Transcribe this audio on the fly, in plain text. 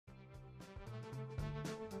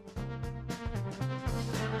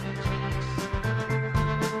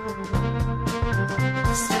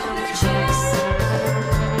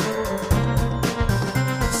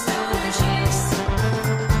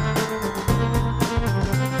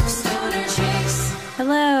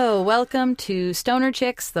welcome to Stoner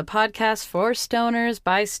Chicks, the podcast for stoners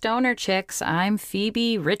by stoner chicks. I'm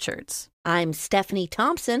Phoebe Richards. I'm Stephanie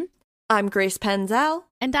Thompson. I'm Grace Penzel.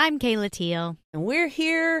 And I'm Kayla Teal. And we're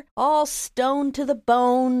here all stoned to the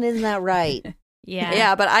bone, isn't that right?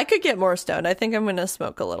 Yeah, but I could get more stoned. I think I'm going to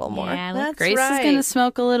smoke a little more. Yeah, That's Grace right. is going to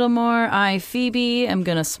smoke a little more. I, Phoebe, am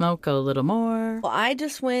going to smoke a little more. Well, I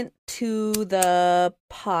just went to the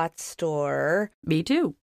pot store, Me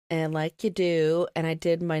too. and like you do, and I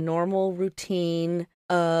did my normal routine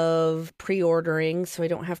of pre-ordering so I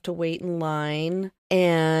don't have to wait in line.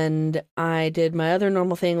 And I did my other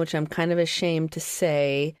normal thing, which I'm kind of ashamed to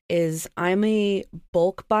say, is I'm a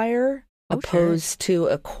bulk buyer opposed to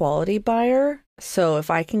a quality buyer. So if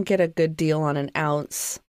I can get a good deal on an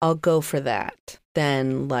ounce, I'll go for that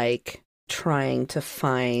than like trying to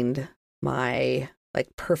find my like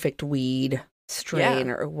perfect weed strain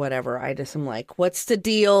or whatever. I just am like, what's the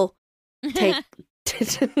deal? Take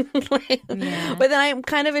But then I'm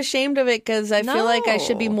kind of ashamed of it because I feel like I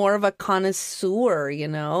should be No. more of a connoisseur, you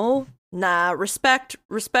know? Nah, respect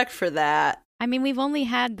for that. I mean, we've only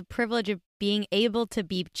had the privilege of being able to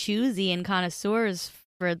be choosy and connoisseurs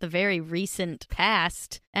for the very recent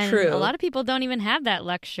past. And True. a lot of people don't even have that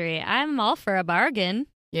luxury. I'm all for a bargain.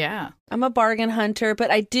 Yeah. I'm a bargain hunter,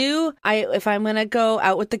 but if I'm going to go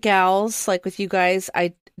out with the gals, like with you guys,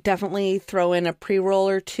 I definitely throw in a pre-roll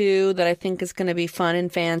or two that I think is going to be fun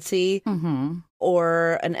and fancy, Mm-hmm.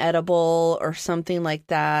 or an edible or something like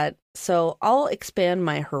that. So I'll expand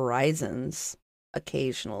my horizons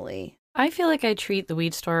occasionally. I feel like I treat the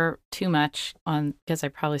weed store too much because I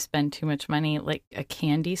probably spend too much money like a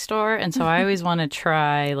candy store. And so I always want to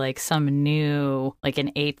try like some new, like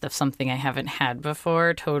an eighth of something I haven't had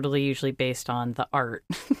before, totally usually based on the art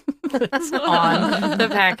that's on the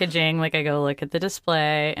packaging. Like I go look at the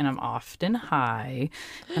display and I'm often high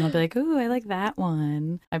and I'll be like, ooh, I like that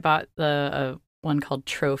one. I bought the one called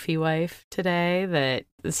Trophy Wife today that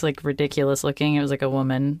is like ridiculous looking. It was like a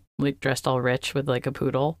woman like dressed all rich with like a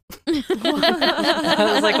poodle.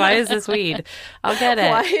 I was like, why is this weed? I'll get it.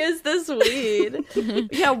 Why is this weed?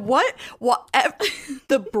 Yeah, what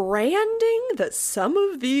the branding that some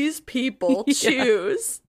of these people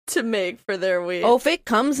choose to make for their weed. Oh, if it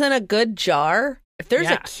comes in a good jar, if there's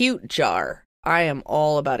Yeah. a cute jar, I am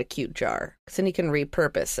all about a cute jar because then you can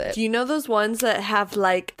repurpose it. Do you know those ones that have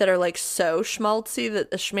like that are like so schmaltzy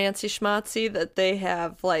that the schmancy that they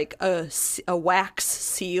have like a wax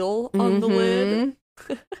seal on the lid?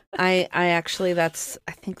 I actually I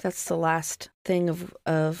think that's the last thing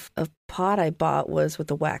of pot I bought was with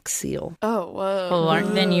the wax seal. Oh, whoa. Well,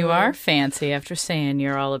 then you are fancy after saying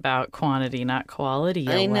you're all about quantity, not quality.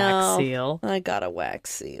 I You know. wax seal. I got a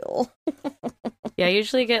wax seal. Yeah, I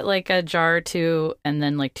usually get like a jar or two and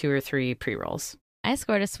then like 2 or 3 pre-rolls. I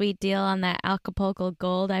scored a sweet deal on that Acapulco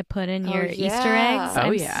Gold I put in Oh, your yeah. Easter eggs. Oh,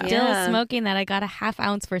 I'm yeah. still Yeah. smoking that. I got a half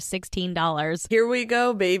ounce for $16. Here we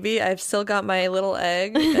go, baby. I've still got my little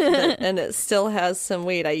egg, and it still has some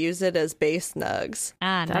weed. I use it as base nugs.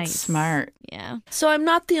 Ah, That's nice. smart. Yeah. So I'm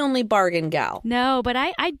not the only bargain gal. No, but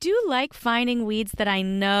I do like finding weeds that I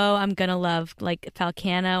know I'm going to love, like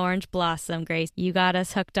Falcana Orange Blossom. Grace, you got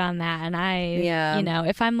us hooked on that. And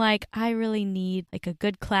if I'm like, I really need like a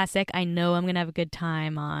good classic, I know I'm going to have a good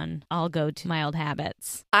time on, I'll go to my old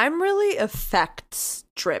habits. I'm really effects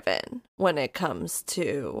driven when it comes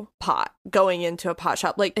to pot, going into a pot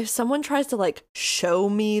shop. Like if someone tries to like show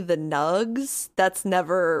me the nugs, that's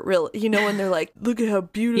never real. You know, when they're like, look at how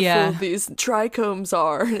beautiful these trichomes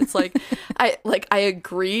are. And it's like, I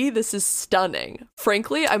agree. This is stunning.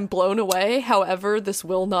 Frankly, I'm blown away. However, this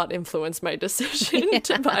will not influence my decision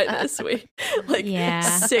to buy this weed. Like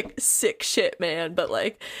sick shit, man. But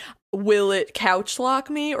like, will it couch lock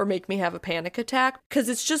me or make me have a panic attack? Because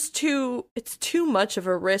it's too much of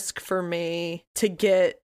a risk for me to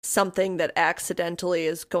get something that accidentally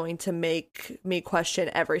is going to make me question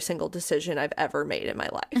every single decision I've ever made in my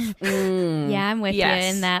life. Yeah, I'm with you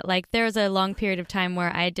Yes. in that. Like, there was a long period of time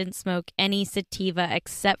where I didn't smoke any sativa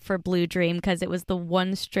except for Blue Dream because it was the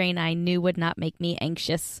one strain I knew would not make me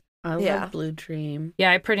anxious. I Yeah. love Blue Dream.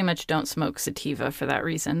 Yeah, I pretty much don't smoke sativa for that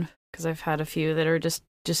reason because I've had a few that are just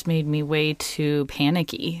made me way too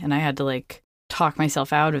panicky and I had to like talk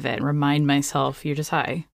myself out of it and remind myself you're just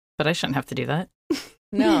high. But I shouldn't have to do that.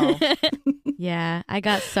 No. Yeah, I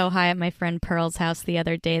got so high at my friend Pearl's house the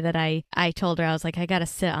other day that I told her, I was like, I gotta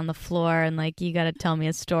sit on the floor and like, you gotta tell me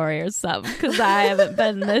a story or something because I haven't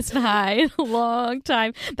been this high in a long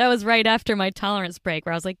time. That was right after my tolerance break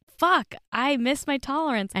where I was like, fuck, I missed my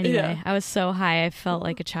tolerance. Anyway, I was so high, I felt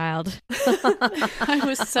like a child. I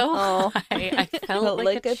was so high. I felt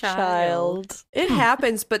like a child. It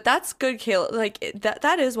happens, but that's good, Kayla. Like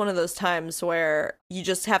that is one of those times where you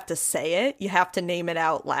just have to say it. You have to name it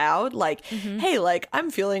out loud. Like, hey, like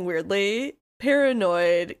I'm feeling weirdly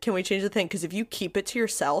paranoid. Can we change the thing? Because if you keep it to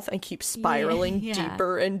yourself and keep spiraling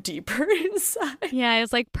deeper and deeper inside. Yeah, I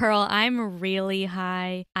was like, Pearl, I'm really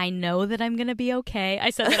high. I know that I'm going to be okay.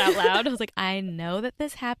 I said that out loud. I was like, I know that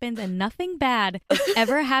this happens and nothing bad has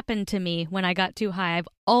ever happened to me when I got too high. I've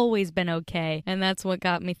always been okay. And that's what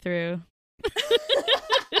got me through.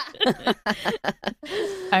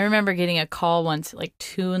 I remember getting a call once at like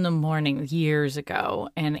 2 a.m. years ago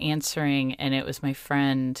and answering, and it was my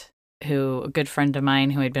friend a good friend of mine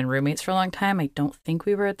who had been roommates for a long time. I don't think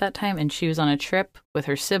we were at that time. And she was on a trip with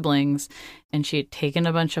her siblings and she had taken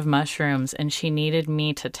a bunch of mushrooms and she needed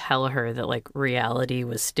me to tell her that like reality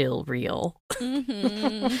was still real.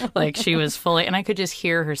 Like she was fully, and I could just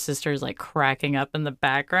hear her sisters like cracking up in the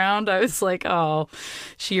background. I was like, oh,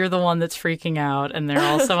 you're the one that's freaking out. And they're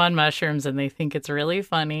also on mushrooms and they think it's really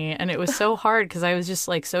funny. And it was so hard because I was just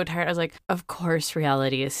like so tired. I was like, of course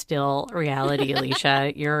reality is still reality,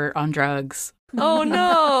 Alicia. You're on drugs. Oh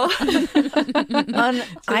no.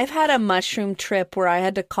 I've had a mushroom trip where I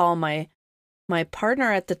had to call my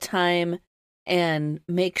partner at the time and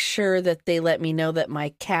make sure that they let me know that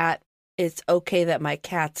it's okay that my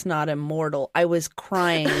cat's not immortal. I was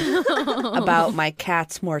crying about my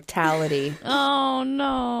cat's mortality. Oh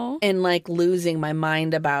no. And like losing my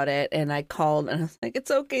mind about it. And I called and I was like,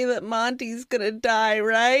 it's okay that Monty's gonna die,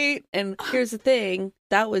 right? And here's the thing,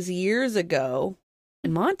 that was years ago.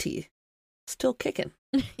 And Monty still kicking.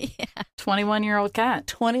 Yeah. 21-year-old cat.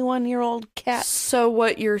 21-year-old cat. So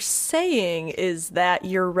what you're saying is that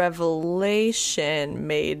your revelation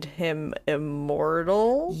made him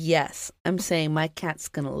immortal? Yes. I'm saying my cat's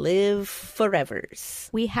gonna live forever.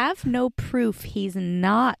 We have no proof he's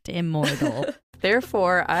not immortal.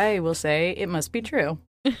 Therefore, I will say it must be true.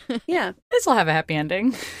 Yeah. This will have a happy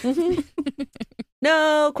ending.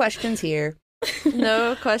 No questions here.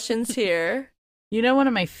 No questions here. You know one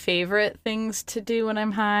of my favorite things to do when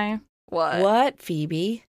I'm high? What,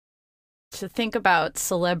 Phoebe? To think about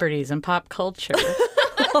celebrities and pop culture.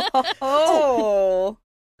 Oh.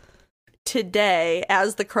 Today,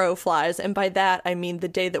 as the crow flies, and by that I mean the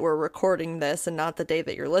day that we're recording this and not the day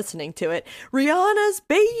that you're listening to it, Rihanna's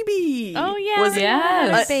baby was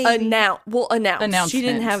announced. She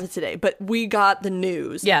didn't have it today, but we got the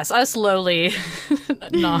news. Yes, us lowly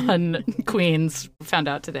non-queens found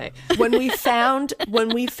out today. When we found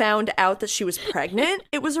out that she was pregnant,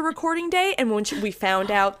 it was a recording day, and when we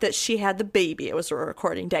found out that she had the baby, it was a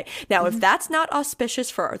recording day. Now, if that's not auspicious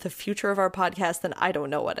for the future of our podcast, then I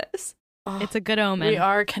don't know what is. It's a good omen. We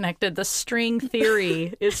are connected. The string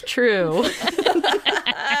theory is true.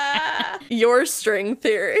 Your string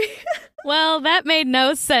theory. Well, that made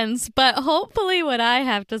no sense, but hopefully what I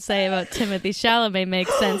have to say about Timothée Chalamet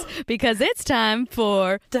makes sense because it's time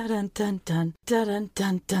for dun-dun-dun-dun,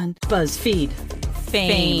 dun-dun-dun-dun. BuzzFeed.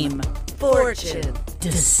 Fame. Fortune.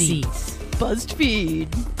 Deceit. BuzzFeed.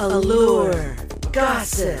 Allure.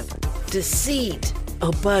 Gossip. Deceit.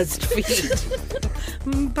 A BuzzFeed.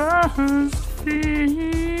 BuzzFeed.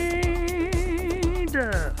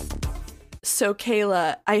 So,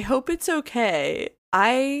 Kayla, I hope it's okay.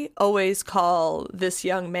 I always call this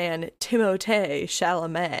young man Timothée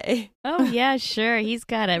Chalamet. Oh, yeah, sure. He's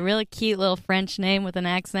got a really cute little French name with an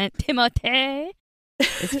accent. Timothée.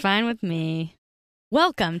 It's fine with me.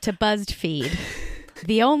 Welcome to BuzzFeed,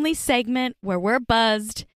 the only segment where we're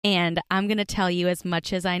buzzed, and I'm going to tell you as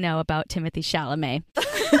much as I know about Timothée Chalamet.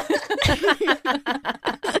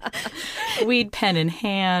 Weed pen in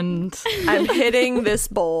hand. I'm hitting this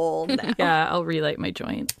bowl now. Yeah, I'll relight my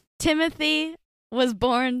joint. Timothy was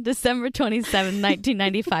born December 27,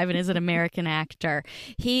 1995, and is an American actor.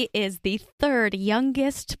 He is the third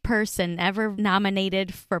youngest person ever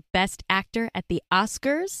nominated for Best Actor at the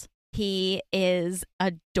Oscars. He is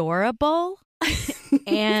adorable.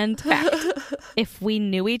 And if we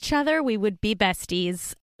knew each other, we would be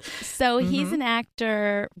besties. So he's an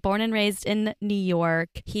actor born and raised in New York.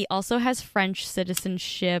 He also has French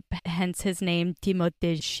citizenship, hence his name,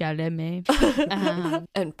 Timothée Chalamet.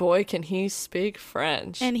 And boy, can he speak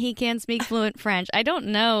French. And he can speak fluent French. I don't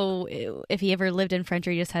know if he ever lived in French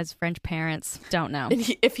or he just has French parents. Don't know.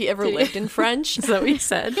 And if he ever lived in French. Is that what you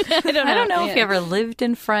said? I don't know if he ever lived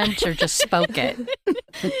in French or just spoke it.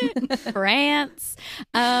 France.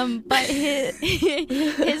 But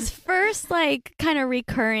his first like kind of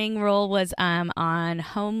recurring role was on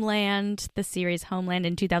Homeland, the series Homeland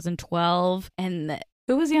in 2012. And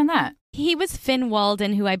who was he on that? He was Finn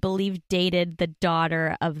Walden, who I believe dated the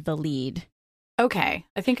daughter of the lead. Okay.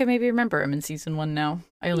 I think I maybe remember him in season 1 now.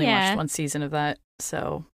 I only watched one season of that,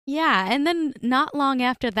 so... Yeah, and then not long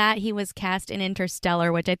after that, he was cast in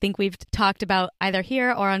Interstellar, which I think we've talked about either here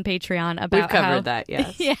or on Patreon about We've covered that,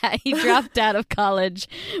 yes. Yeah, he dropped out of college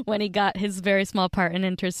when he got his very small part in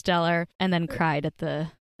Interstellar and then cried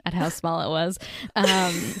at how small it was.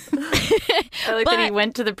 I like that he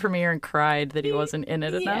went to the premiere and cried that he wasn't in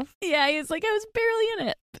it enough. Yeah, he was like, I was barely in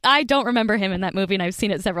it. I don't remember him in that movie, and I've seen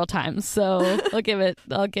it several times, so I'll give it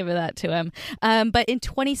that to him. But in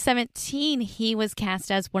 2017, he was cast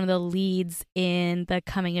as one of the leads in the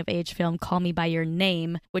coming-of-age film Call Me By Your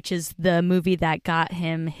Name, which is the movie that got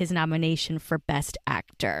him his nomination for Best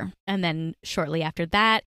Actor. And then shortly after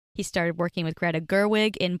that, he started working with Greta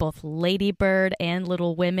Gerwig in both Lady Bird and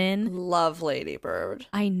Little Women. Love Lady Bird.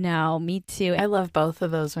 I know, me too. I love both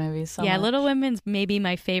of those movies so much. Little Women's maybe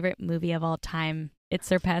my favorite movie of all time. It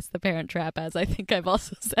surpassed The Parent Trap, as I think I've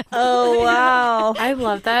also said. Oh, wow. I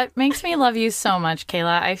love that. Makes me love you so much,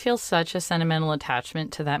 Kayla. I feel such a sentimental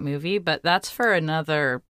attachment to that movie, but that's for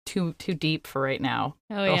another too deep for right now.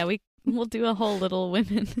 Oh, yeah, we'll do a whole Little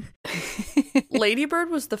Women. Lady Bird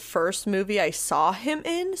was the first movie I saw him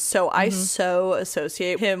in, so I so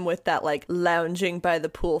associate him with that, like, lounging by the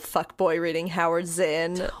pool fuckboy reading Howard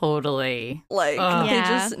Zinn. Totally. Like, he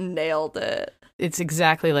just nailed it. It's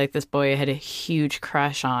exactly like this boy I had a huge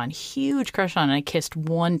crush on. And I kissed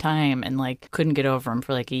one time and, like, couldn't get over him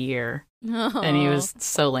for, like, a year. Oh. And he was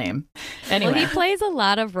so lame. Anyway. Well, he plays a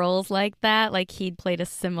lot of roles like that. Like, he played a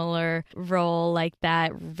similar role like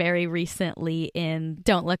that very recently in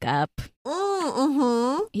Don't Look Up.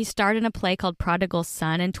 Mm-hmm. He starred in a play called Prodigal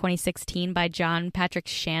Son in 2016 by John Patrick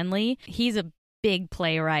Shanley. He's a big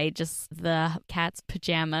playwright, just the Cat's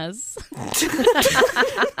Pajamas.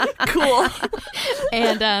 Cool.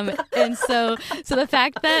 And so the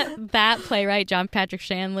fact that playwright John Patrick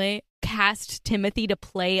Shanley cast Timothy to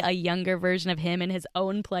play a younger version of him in his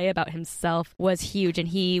own play about himself was huge, and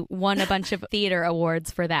he won a bunch of theater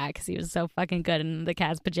awards for that because he was so fucking good in the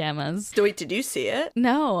Cat's Pajamas. Wait, did you see it?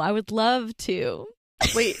 No, I would love to.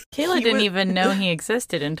 Wait, Kayla didn't even know he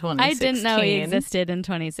existed in 2016. I didn't know he existed in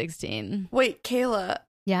 2016. Wait, Kayla.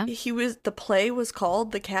 Yeah? The play was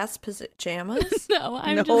called The Cat's Pajamas? No,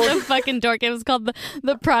 I'm just a fucking dork. It was called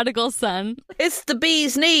the Prodigal Son. It's the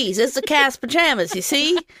bee's knees. It's the Cat's Pajamas, you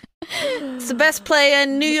see? It's the best play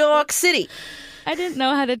in New York City. I didn't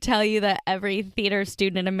know how to tell you that every theater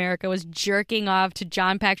student in America was jerking off to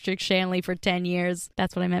John Patrick Shanley for 10 years.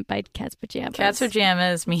 That's what I meant by Cat's Pajamas. Cat's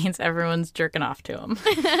Pajamas means everyone's jerking off to him.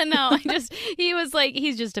 No,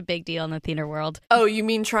 he's just a big deal in the theater world. Oh, you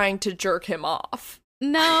mean trying to jerk him off?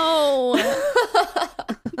 No.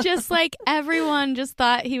 Just like everyone just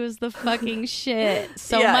thought he was the fucking shit.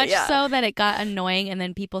 So so that it got annoying, and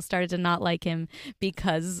then people started to not like him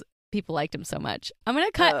because people liked him so much. I'm going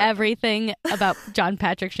to cut everything about John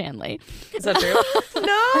Patrick Shanley. Is that true?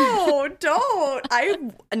 No, don't.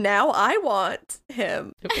 I want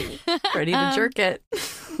him. Ready to jerk it.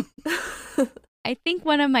 I think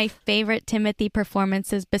one of my favorite Timothy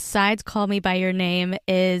performances besides Call Me By Your Name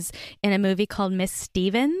is in a movie called Miss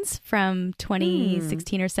Stevens from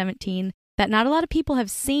 2016 or 17 that not a lot of people have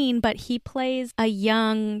seen, but he plays a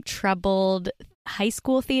young, troubled high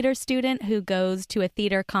school theater student who goes to a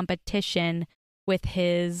theater competition with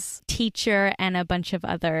his teacher and a bunch of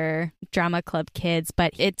other drama club kids,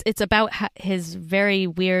 but it's about his very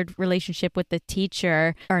weird relationship with the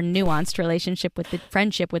teacher, or nuanced relationship with the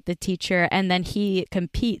friendship with the teacher, and then he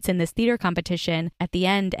competes in this theater competition at the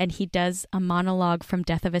end, and he does a monologue from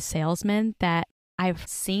Death of a Salesman that I've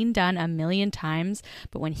seen done a million times,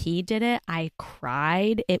 but when he did it, I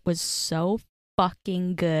cried. It was so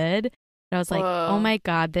fucking good. I was like, oh my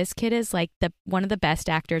God, this kid is like one of the best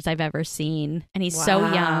actors I've ever seen. And he's so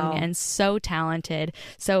young and so talented.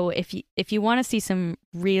 So if you want to see some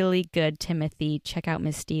really good Timothy, check out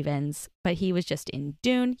Miss Stevens. But he was just in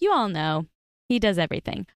Dune. You all know. He does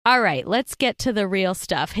everything. All right, let's get to the real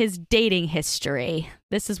stuff. His dating history.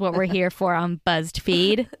 This is what we're here for on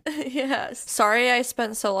BuzzFeed. Yes. Sorry I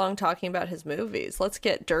spent so long talking about his movies. Let's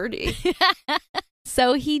get dirty.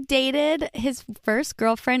 So he dated, his first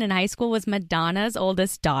girlfriend in high school was Madonna's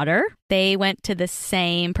oldest daughter. They went to the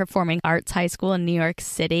same performing arts high school in New York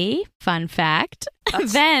City. Fun fact.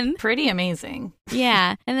 That's then pretty amazing.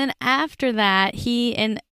 Yeah. And then after that, he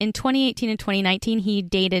in 2018 and 2019, he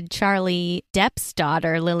dated Charlie Depp's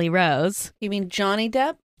daughter, Lily Rose. You mean Johnny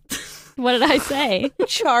Depp? What did I say?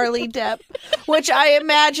 Charlie Depp, which I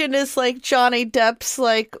imagine is like Johnny Depp's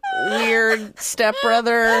like weird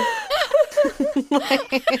stepbrother.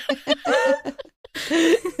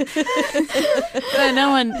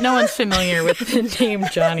 No one's familiar with the name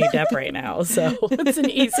Johnny Depp right now, so it's an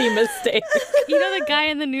easy mistake. You know the guy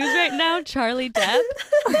in the news right now, Charlie Depp?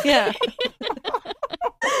 Yeah.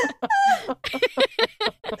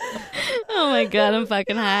 Oh my God, I'm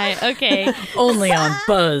fucking high. Okay. Only on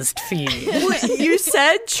BuzzFeed. Wait, you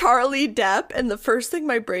said Charlie Depp, and the first thing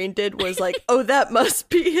my brain did was like, oh, that must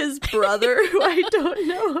be his brother who I don't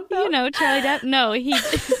know about. You know Charlie Depp? No,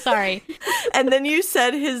 sorry. And then you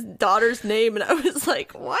said his daughter's name, and I was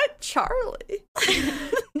like, what? Charlie?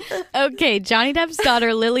 Okay, Johnny Depp's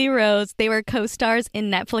daughter, Lily Rose, they were co-stars in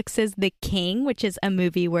Netflix's The King, which is a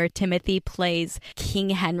movie where Timothy plays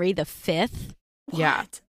King Henry V. Yeah.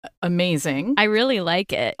 Amazing. I really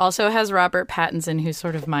like it. Also has Robert Pattinson, who's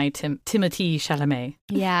sort of my Timothée Chalamet.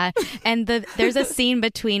 Yeah. And there's a scene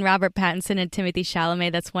between Robert Pattinson and Timothée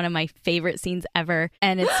Chalamet that's one of my favorite scenes ever.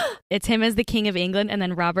 And it's him as the King of England, and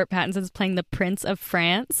then Robert Pattinson's playing the Prince of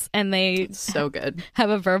France, and they so good have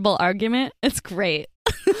a verbal argument. It's great.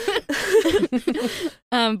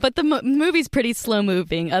 But the movie's pretty slow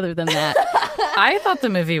moving other than that. I thought the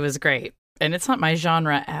movie was great, and it's not my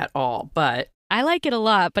genre at all, but I like it a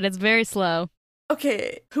lot, but it's very slow.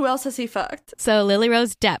 Okay, who else has he fucked? So Lily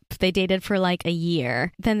Rose Depp, they dated for like a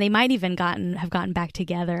year. Then they might even have gotten back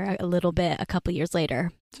together a little bit a couple years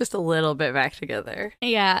later. Just a little bit back together.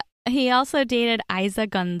 Yeah. He also dated Isa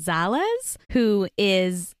Gonzalez, who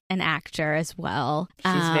is an actor as well.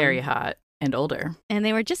 She's very hot and older. And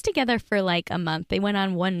they were just together for like a month. They went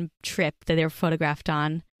on one trip that they were photographed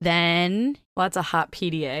on. Then... Well, that's a hot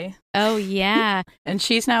PDA. Oh, yeah. And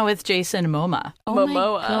she's now with Jason Momoa.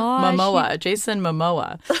 Momoa. Jason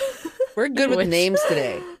Momoa. We're good with names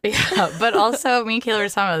today. Yeah, but also, me and Kayla were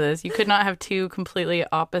talking about this. You could not have two completely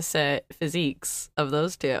opposite physiques of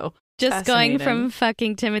those two. Just going from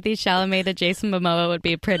fucking Timothée Chalamet to Jason Momoa would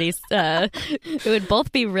be pretty... it would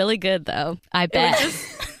both be really good, though. I bet.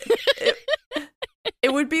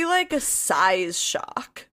 It would be like a size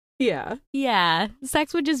shock. Yeah. Yeah.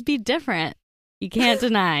 Sex would just be different. You can't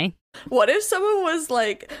deny. What if someone was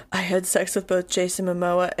like, I had sex with both Jason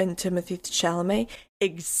Momoa and Timothée Chalamet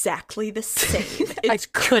exactly the same. I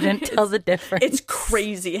couldn't tell the difference. It's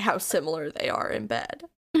crazy how similar they are in bed.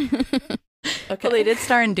 Okay. Well, they did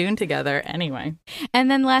star in Dune together anyway. And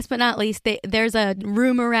then last but not least, there's a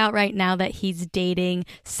rumor out right now that he's dating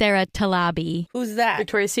Sarah Talabi. Who's that?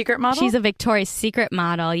 Victoria's Secret model? She's a Victoria's Secret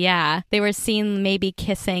model, yeah. They were seen maybe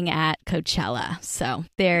kissing at Coachella. So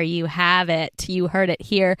there you have it. You heard it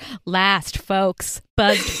here last, folks.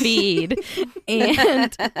 BuzzFeed.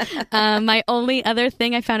 And my only other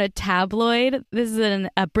thing, I found a tabloid. This is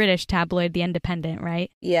a British tabloid, The Independent, right?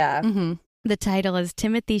 Yeah. Mm-hmm. The title is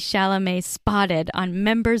Timothée Chalamet spotted on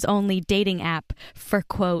members-only dating app for,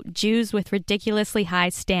 quote, Jews with ridiculously high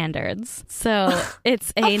standards. So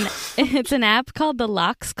it's an app called the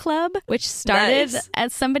Locks Club, which started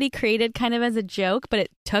as somebody created kind of as a joke, but it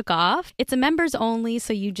took off. It's a members-only,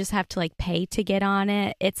 so you just have to like pay to get on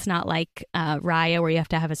it. It's not like Raya where you have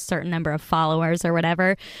to have a certain number of followers or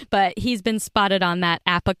whatever, but he's been spotted on that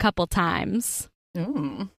app a couple times.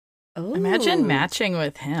 Ooh. Ooh. Imagine matching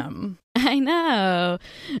with him. I know.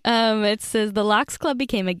 It says the Locks Club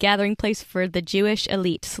became a gathering place for the Jewish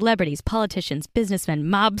elite, celebrities, politicians, businessmen,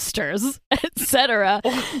 mobsters, etc.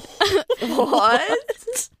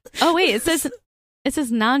 What? Oh, wait, it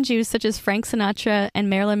says non-Jews such as Frank Sinatra and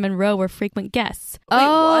Marilyn Monroe were frequent guests.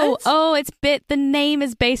 What? The name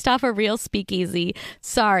is based off a real speakeasy.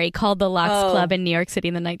 Sorry, called the Locks Club in New York City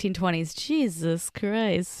in the 1920s. Jesus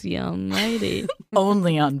Christ, almighty.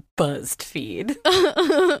 Only on BuzzFeed.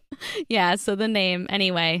 Yeah, so the name.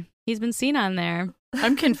 Anyway, he's been seen on there.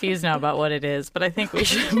 I'm confused now about what it is, but I think we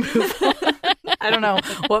should move on. I don't know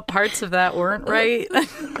what parts of that weren't right.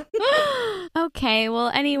 Okay, well,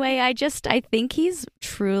 anyway, I think he's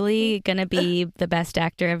truly gonna be the best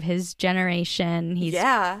actor of his generation.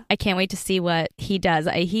 I can't wait to see what he does.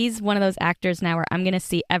 He's one of those actors now where I'm gonna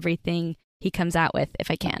see everything he comes out with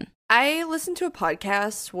if I can. I listened to a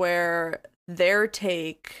podcast where their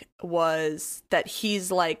take was that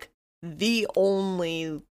he's like the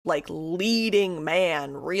only like leading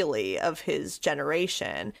man really of his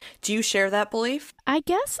generation. Do you share that belief? I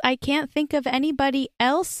guess I can't think of anybody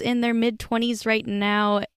else in their mid-20s right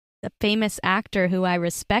now, a famous actor who I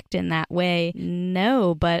respect in that way.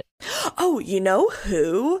 No, but... Oh, you know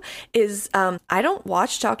who is, I don't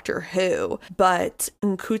watch Doctor Who, but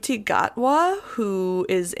Nkuti Gatwa, who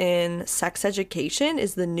is in Sex Education,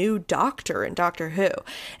 is the new doctor in Doctor Who,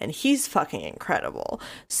 and he's fucking incredible.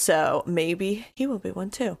 So maybe he will be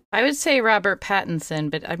one too. I would say Robert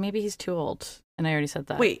Pattinson, but maybe he's too old, and I already said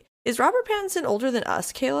that. Wait, is Robert Pattinson older than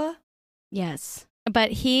us, Kayla? Yes.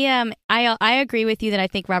 But he, I agree with you that I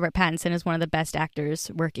think Robert Pattinson is one of the best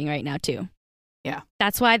actors working right now, too. Yeah.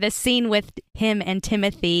 That's why the scene with him and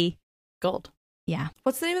Timothy... Gold. Yeah.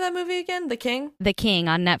 What's the name of that movie again? The King? The King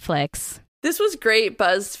on Netflix. This was great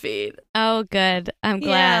BuzzFeed. Oh, good. I'm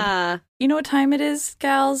glad. Yeah. You know what time it is,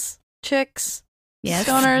 gals, chicks, yes.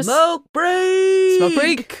 stoners? Smoke break! Smoke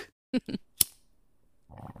break!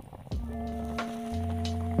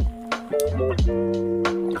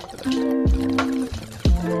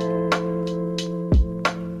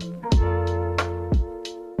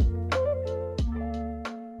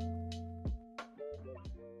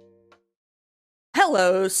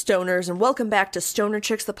 Hello, stoners, and welcome back to Stoner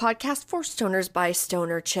Chicks, the podcast for stoners by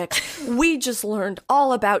stoner chicks. We just learned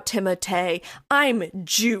all about Timothée. I'm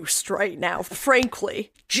juiced right now,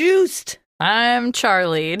 frankly. Juiced. I'm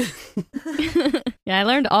Charlied. Yeah, I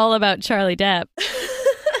learned all about Charlie Depp.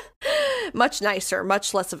 Much nicer,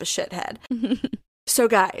 much less of a shithead. So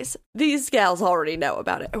guys, these gals already know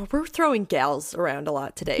about it. Oh, we're throwing gals around a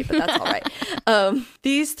lot today, but that's all right.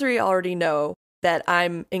 These three already know that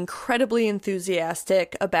I'm incredibly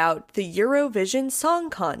enthusiastic about the Eurovision Song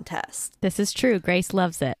Contest. This is true. Grace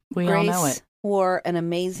loves it. We Grace all know it. wore an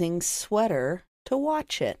amazing sweater to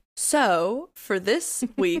watch it. So, for this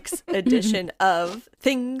week's edition of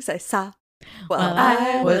Things I Saw While Well,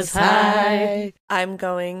 I Was high, I'm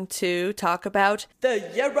going to talk about the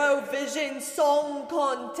Eurovision Song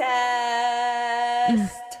Contest.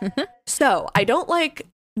 So, I don't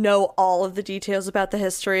know all of the details about the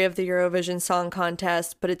history of the Eurovision Song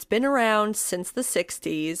Contest, but it's been around since the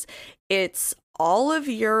 60s. It's all of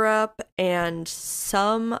Europe and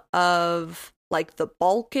some of like the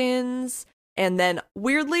Balkans, and then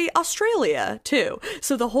weirdly Australia too.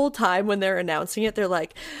 So the whole time when they're announcing it, they're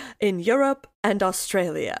like, in Europe and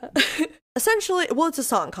Australia. Essentially, well, it's a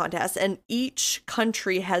song contest, and each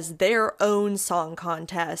country has their own song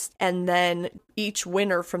contest, and then each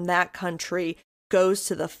winner from that country goes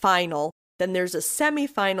to the final. Then there's a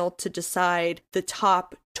semifinal to decide the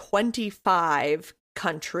top 25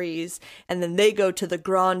 countries, and then they go to the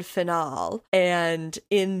grand finale. And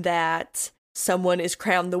in that, someone is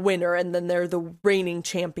crowned the winner, and then they're the reigning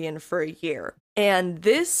champion for a year. And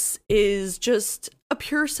this is just a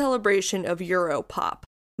pure celebration of Europop.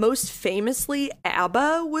 Most famously,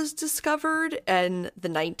 ABBA was discovered in the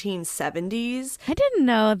 1970s. I didn't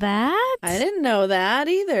know that. I didn't know that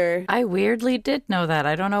either. I weirdly did know that.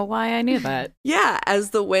 I don't know why I knew that. Yeah, as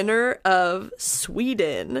the winner of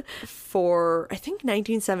Sweden for, I think,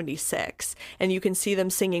 1976. And you can see them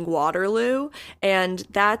singing Waterloo. And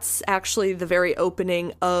that's actually the very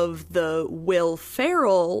opening of the Will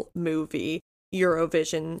Ferrell movie,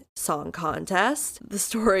 Eurovision Song Contest, the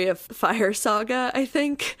story of Fire Saga, I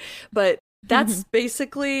think. But that's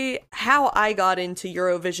basically how I got into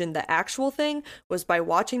Eurovision. The actual thing was by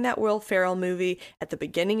watching that Will Ferrell movie at the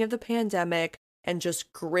beginning of the pandemic and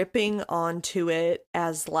just gripping onto it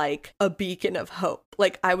as like a beacon of hope.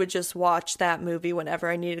 Like, I would just watch that movie whenever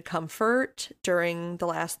I needed comfort during the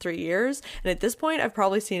last 3 years. And at this point, I've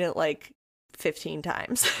probably seen it like 15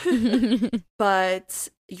 times. But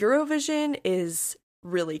Eurovision is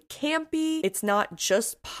really campy. It's not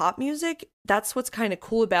just pop music. That's what's kind of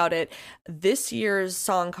cool about it. This year's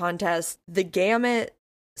song contest, the gamut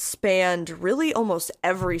spanned really almost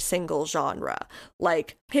every single genre,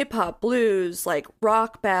 like hip hop, blues, like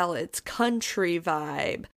rock ballads, country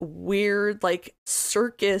vibe, weird like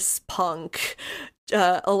circus punk,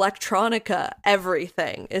 electronica.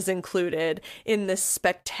 Everything is included in this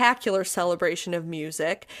spectacular celebration of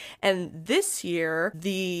music. And this year,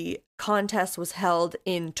 the contest was held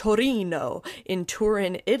in Torino, in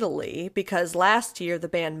Turin, Italy, because last year the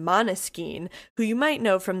band Måneskin, who you might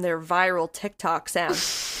know from their viral TikTok sound,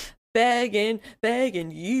 begging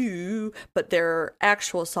you, but their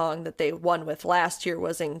actual song that they won with last year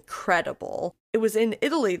was incredible. It was in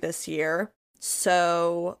Italy this year,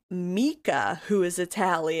 So Mika, who is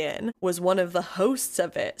Italian, was one of the hosts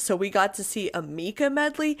of it. So we got to see a Mika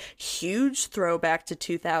medley, huge throwback to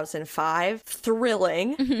 2005,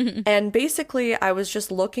 thrilling. And basically, I was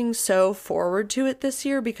just looking so forward to it this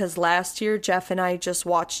year because last year, Jeff and I just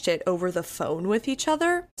watched it over the phone with each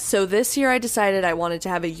other. So this year, I decided I wanted to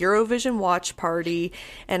have a Eurovision watch party,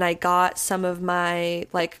 and I got some of my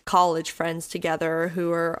like college friends together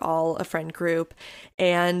who are all a friend group,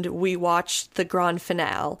 and we watched the grand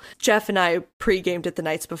finale. Jeff and I pre-gamed it the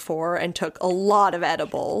nights before and took a lot of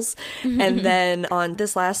edibles. And then on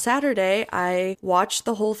this last Saturday, I watched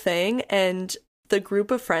the whole thing, and the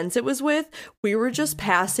group of friends it was with, we were just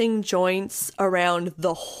passing joints around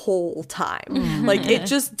the whole time. Like, it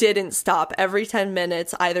just didn't stop. Every 10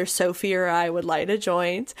 minutes, either Sophie or I would light a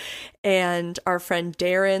joint, and our friend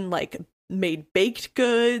Darren, like, made baked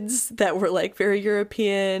goods that were like very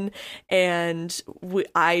European, and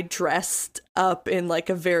I dressed up in like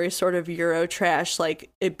a very sort of Euro trash, like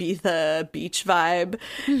Ibiza beach vibe,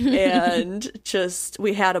 and just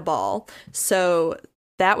we had a ball. So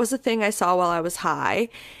that was a thing I saw while I was high,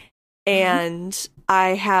 and I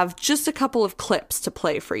have just a couple of clips to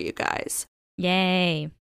play for you guys.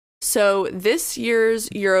 Yay. So this year's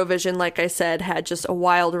Eurovision, like I said, had just a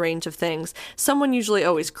wild range of things. Someone usually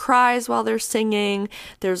always cries while they're singing.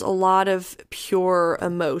 There's a lot of pure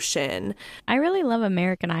emotion. I really love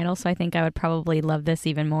American Idol, so I think I would probably love this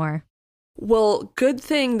even more. Well, good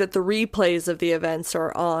thing that the replays of the events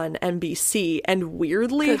are on NBC, and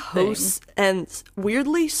weirdly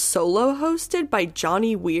solo hosted by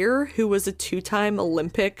Johnny Weir, who was a 2-time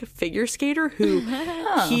Olympic figure skater who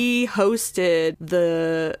he hosted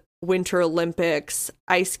the Winter Olympics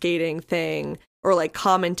ice skating thing, or like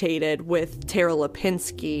commentated with Tara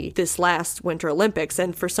Lipinski this last Winter Olympics.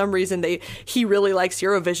 And for some reason he really likes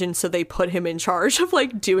Eurovision, so they put him in charge of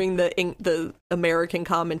like doing the American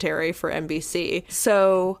commentary for NBC.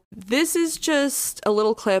 So this is just a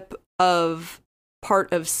little clip of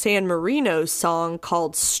part of San Marino's song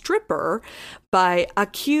called Stripper by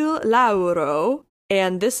Achille Lauro,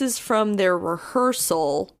 and this is from their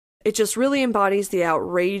rehearsal. It just really embodies the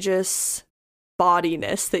outrageous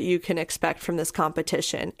bodiness that you can expect from this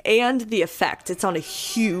competition, and the effect. It's on a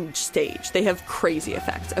huge stage. They have crazy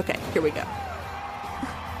effects. Okay, here we go.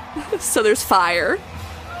 So there's fire.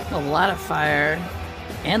 A lot of fire.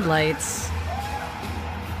 And lights.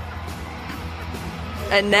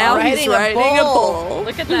 And now he's riding a bull.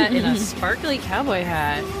 Look at that in a sparkly cowboy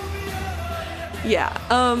hat. Yeah.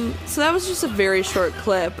 So that was just a very short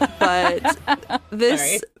clip, but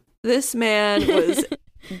this man was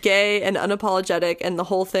gay and unapologetic, and the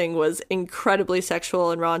whole thing was incredibly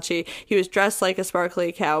sexual and raunchy. He was dressed like a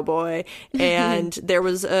sparkly cowboy, and there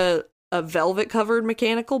was a velvet-covered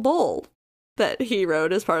mechanical bull that he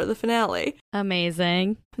rode as part of the finale.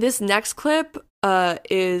 Amazing. This next clip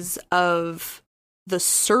is of the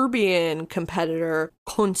Serbian competitor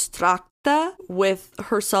Konstrakta with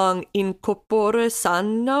her song Incorpore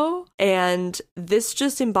Sano, and this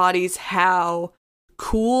just embodies how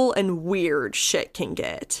cool and weird shit can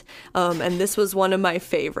get. And this was one of my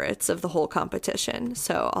favorites of the whole competition.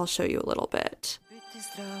 So I'll show you a little bit.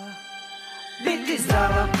 Biti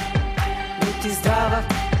zdrava, biti zdrava,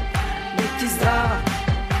 biti zdrava.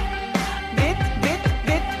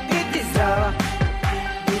 Biti zdrava,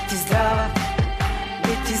 biti zdrava,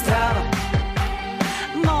 biti zdrava.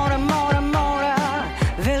 Mora,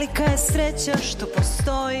 velika je sreća što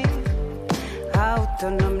postoji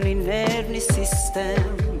autonomni nervni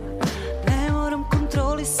sistem. Ne moram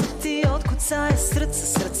kontrolisati otkuca je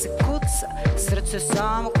srce kuca, srce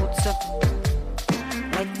samo kuca.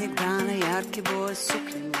 Letnjeg dana jarke boje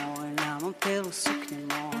suknje moje, na mom telu suknje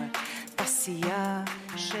moje, pa si ja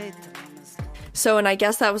šetam. So, and I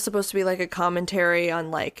guess that was supposed to be like a commentary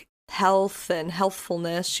on like health and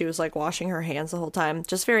healthfulness. She was like washing her hands the whole time.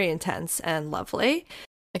 Just very intense and lovely.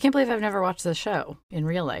 I can't believe I've never watched the show in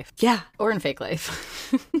real life. Yeah. Or in fake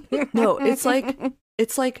life. No, it's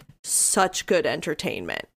like such good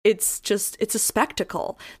entertainment. It's a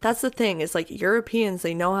spectacle. That's the thing, is like Europeans,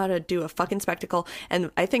 they know how to do a fucking spectacle. And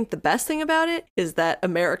I think the best thing about it is that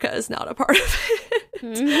America is not a part of it.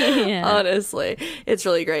 Yeah. Honestly, it's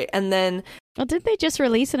really great. And then, well, did they just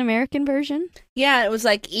release an American version? Yeah, it was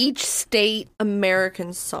like each state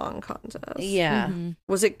American Song Contest. Yeah. Mm-hmm.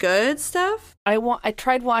 Was it good, Steph? I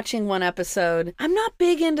tried watching one episode. I'm not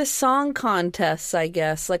big into song contests, I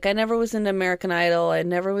guess. Like, I never was into American Idol. I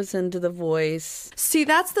never was into The Voice. See,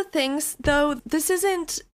 that's the thing, though. This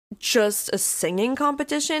isn't just a singing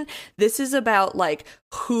competition. This is about like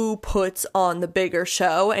who puts on the bigger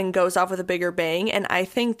show and goes off with a bigger bang. And I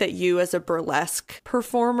think that you as a burlesque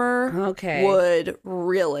performer would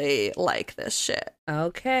really like this shit.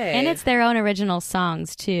 Okay. And it's their own original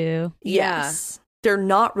songs too. Yes. They're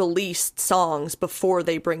not released songs before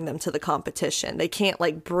they bring them to the competition. They can't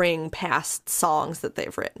like bring past songs that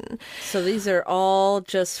they've written. So these are all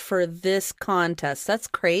just for this contest. That's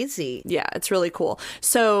crazy. Yeah, it's really cool.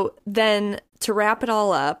 So then to wrap it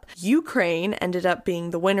all up, Ukraine ended up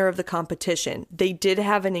being the winner of the competition. They did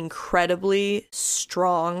have an incredibly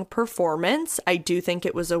strong performance. I do think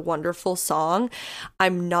it was a wonderful song.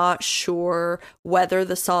 I'm not sure whether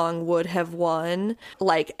the song would have won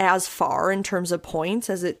like as far in terms of points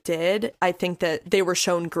as it did. I think that they were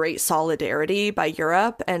shown great solidarity by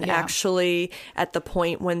Europe, and actually at the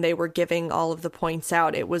point when they were giving all of the points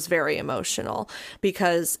out, it was very emotional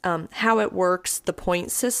because how it works, the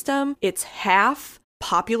point system, it's half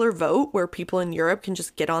popular vote where people in Europe can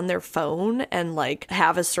just get on their phone and like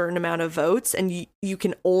have a certain amount of votes, and you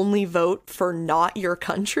can only vote for not your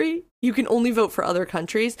country. You can only vote for other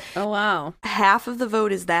countries. Oh, wow. Half of the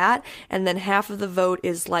vote is that, and then half of the vote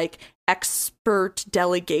is like expert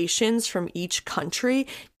delegations from each country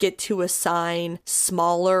get to assign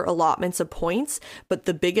smaller allotments of points, but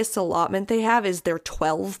the biggest allotment they have is their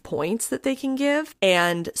 12 points that they can give.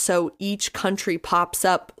 And so each country pops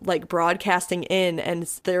up like broadcasting in, and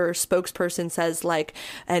their spokesperson says like,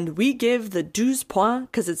 and we give the 12 points,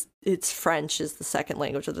 because it's French is the second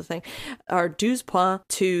language of the thing, our 12 points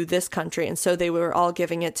to this country. And so they were all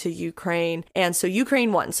giving it to Ukraine. And so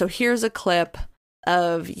Ukraine won. So here's a clip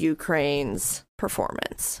of Ukraine's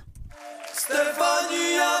performance.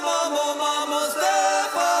 Stefania, mamo, mamo,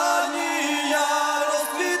 Stefania,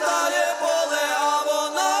 rozkwitaje pole, a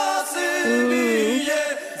вона сивіє.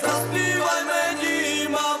 Заспівай мені,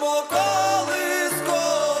 мамо,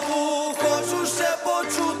 колискову, хочу ще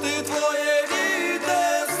почути твоє рідне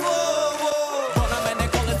слово.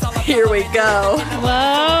 Here we go.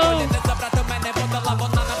 Whoa.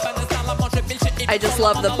 I just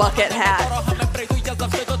love the bucket hat.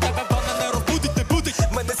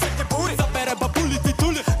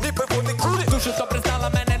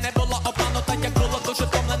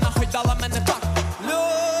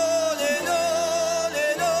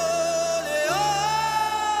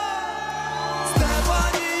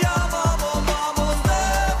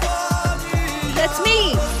 That's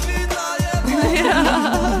me.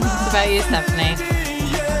 It's about you, Stephanie.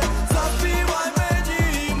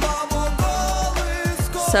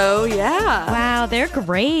 So, yeah. Wow, they're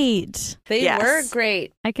great. They were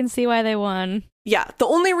great. I can see why they won. Yeah, the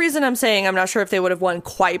only reason I'm saying I'm not sure if they would have won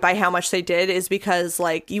quite by how much they did is because,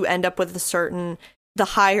 like, you end up with the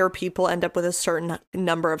higher people end up with a certain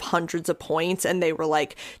number of hundreds of points, and they were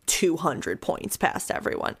like 200 points past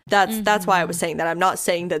everyone. That's why I was saying that. I'm not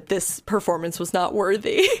saying that this performance was not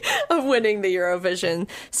worthy of winning the Eurovision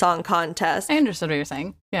Song Contest. I understood what you're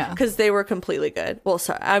saying. Yeah, because they were completely good. Well,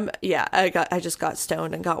 sorry, I just got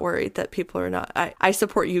stoned and got worried that people are not. I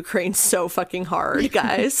support Ukraine so fucking hard,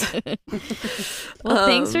 guys. Well,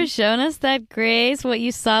 thanks for showing us that, Grace. What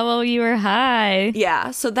you saw while you were high.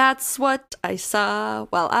 Yeah, so that's what I saw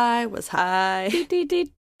while I was high.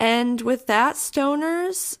 And with that,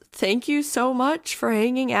 stoners, thank you so much for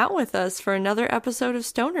hanging out with us for another episode of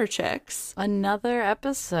Stoner Chicks. Another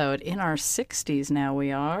episode in our 60s now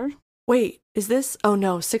we are. Wait, is this? Oh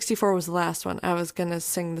no, 64 was the last one. I was gonna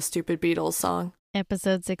sing the stupid Beatles song.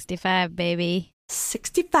 Episode 65, baby.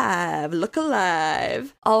 65, look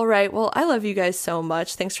alive. All right, well, I love you guys so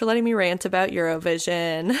much. Thanks for letting me rant about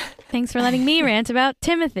Eurovision. Thanks for letting me rant about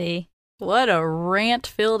Timothy. What a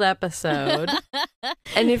rant-filled episode.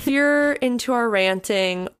 And if you're into our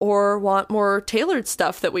ranting or want more tailored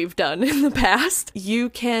stuff that we've done in the past,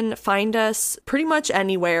 you can find us pretty much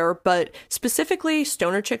anywhere, but specifically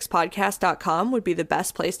stonerchickspodcast.com would be the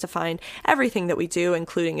best place to find everything that we do,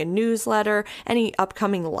 including a newsletter, any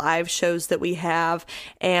upcoming live shows that we have,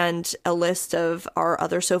 and a list of our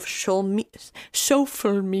other social media.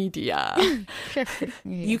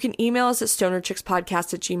 You can email us at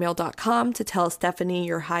stonerchickspodcast@gmail.com to tell Stephanie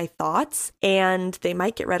your high thoughts, and they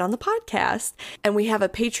might get read on the podcast. And we have a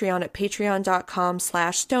Patreon at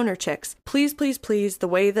patreon.com/stonerchicks. Please, please, please, the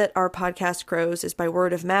way that our podcast grows is by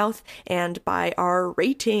word of mouth and by our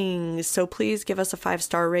ratings. So please give us a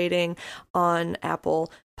 5-star rating on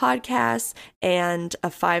Apple Podcasts and a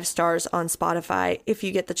 5 stars on Spotify if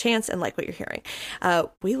you get the chance and like what you're hearing.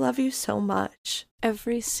 We love you so much.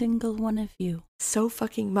 Every single one of you. So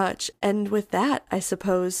fucking much. And with that, I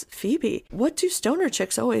suppose, Phoebe, what do stoner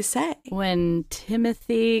chicks always say? When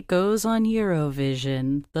Timothy goes on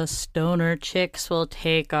Eurovision, the stoner chicks will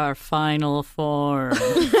take our final form.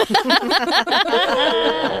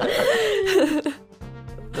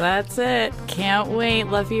 That's it. Can't wait.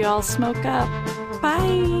 Love you all. Smoke up.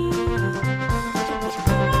 Bye.